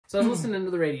So I was listening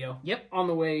to the radio. Yep. On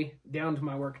the way down to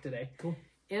my work today. Cool.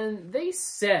 And they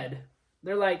said,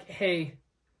 they're like, hey,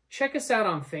 check us out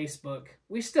on Facebook.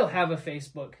 We still have a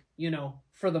Facebook, you know,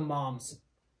 for the moms.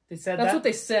 They said That's what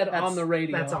they said on the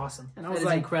radio. That's awesome. And I was That is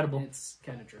like, incredible. It's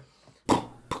kind of true.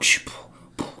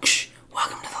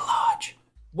 Welcome to the lodge.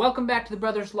 Welcome back to the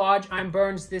Brothers Lodge. I'm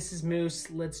Burns. This is Moose.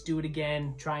 Let's do it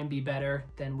again. Try and be better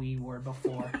than we were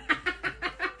before.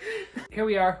 Here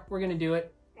we are. We're going to do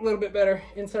it. A little bit better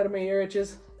inside of my ear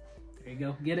itches. There you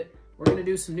go. Get it? We're going to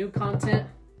do some new content.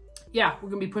 Yeah, we're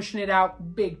going to be pushing it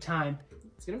out big time.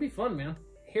 It's going to be fun, man.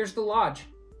 Here's the lodge.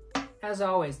 As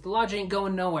always, the lodge ain't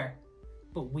going nowhere.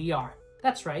 But we are.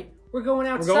 That's right. We're going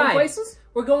outside. We're going places?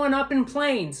 We're going up in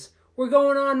planes. We're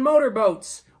going on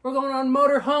motorboats. We're going on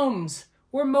motorhomes.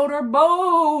 We're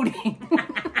motorboating.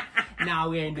 No,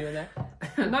 we ain't doing that.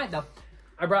 We might, though.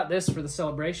 I brought this for the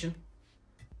celebration.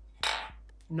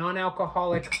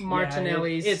 Non-alcoholic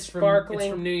Martinelli's. It's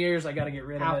from New Year's. I got to get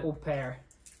rid of it. Apple pear.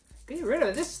 Get rid of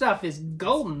it. This stuff is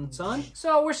golden, son.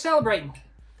 So we're celebrating.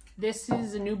 This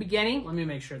is a new beginning. Let me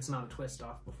make sure it's not a twist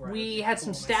off before we had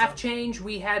some staff change.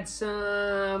 We had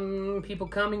some people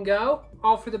come and go.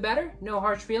 All for the better. No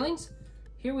harsh feelings.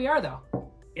 Here we are, though.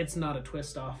 It's not a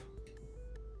twist off.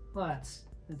 Well, that's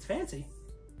fancy.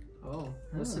 Oh,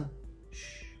 listen.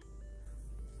 Shh.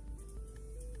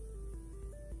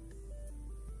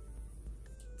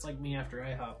 It's like me after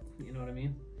IHOP. You know what I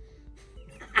mean?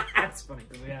 That's funny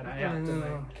because we had IHOP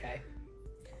today.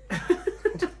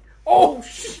 Okay. Oh,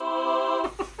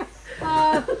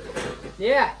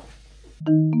 yeah.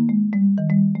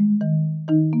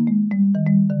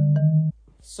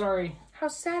 Sorry. How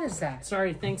sad is that?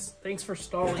 Sorry. Thanks for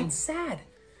stalling. It's sad.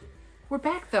 We're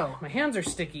back, though. My hands are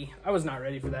sticky. I was not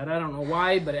ready for that. I don't know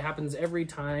why, but it happens every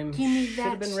time. Give me Should've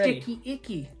that been ready. sticky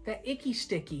icky. That icky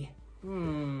sticky.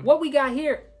 Hmm. What we got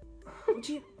here?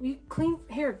 You clean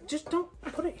here. Just don't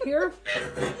put it here.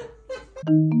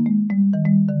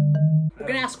 We're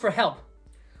gonna ask for help.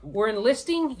 We're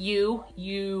enlisting you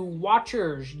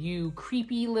watchers, you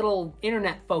creepy little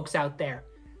internet folks out there.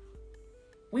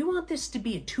 We want this to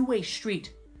be a two-way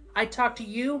street. I talk to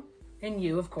you, and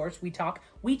you, of course, we talk.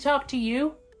 We talk to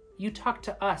you, you talk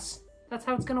to us. That's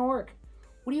how it's gonna work.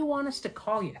 What do you want us to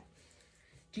call you?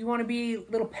 Do you want to be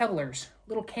little peddlers,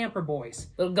 little camper boys,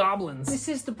 Little goblins. This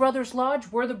is the Brothers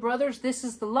Lodge. We're the brothers. This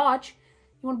is the lodge.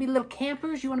 You want to be little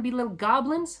campers? You want to be little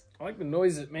goblins? I like the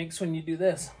noise it makes when you do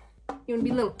this. You want to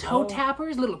be little toe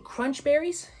tappers, little crunch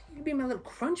berries? You can be my little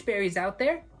crunch berries out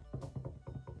there.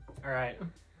 All right.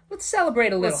 Let's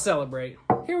celebrate a little. Let's celebrate.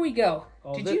 Here we go.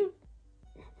 Oh, Did you?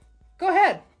 Go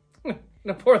ahead. I'm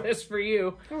gonna pour this for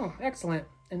you. Oh, excellent.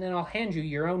 And then I'll hand you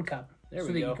your own cup. There so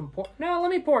we that go. You can pour. No,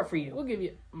 let me pour it for you. We'll give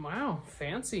you. Wow,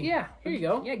 fancy. Yeah. Here you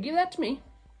go. Yeah, give that to me.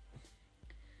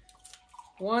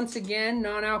 Once again,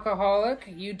 non-alcoholic.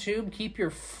 YouTube, keep your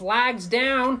flags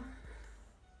down.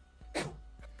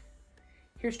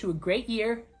 Here's to a great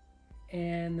year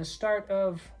and the start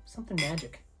of something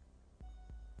magic.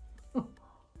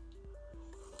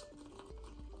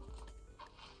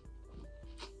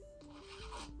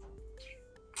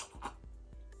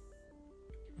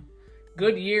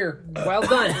 Good year. Well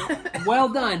done. Well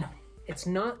done. It's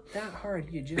not that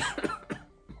hard. You just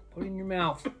put it in your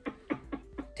mouth.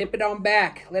 Tip it on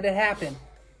back. Let it happen.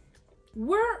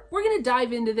 We're going to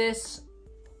dive into this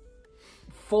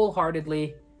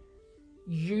full-heartedly.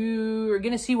 You're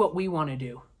going to see what we want to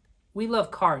do. We love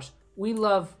cars. We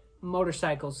love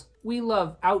motorcycles. We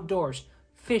love outdoors,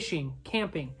 fishing,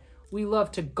 camping. We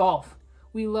love to golf.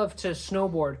 We love to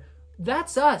snowboard.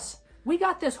 That's us. We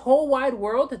got this whole wide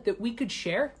world that we could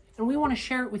share, and we want to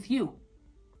share it with you.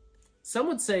 Some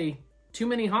would say too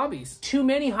many hobbies. Too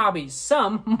many hobbies.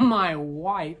 Some, my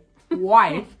wife,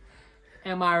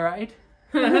 am I right?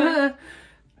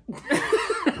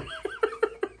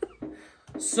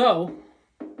 So,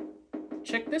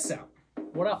 check this out.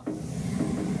 What up?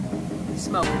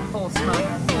 Smoke, full smoke,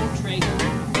 full Traeger.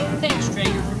 Thanks,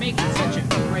 Traeger, for making such a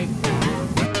great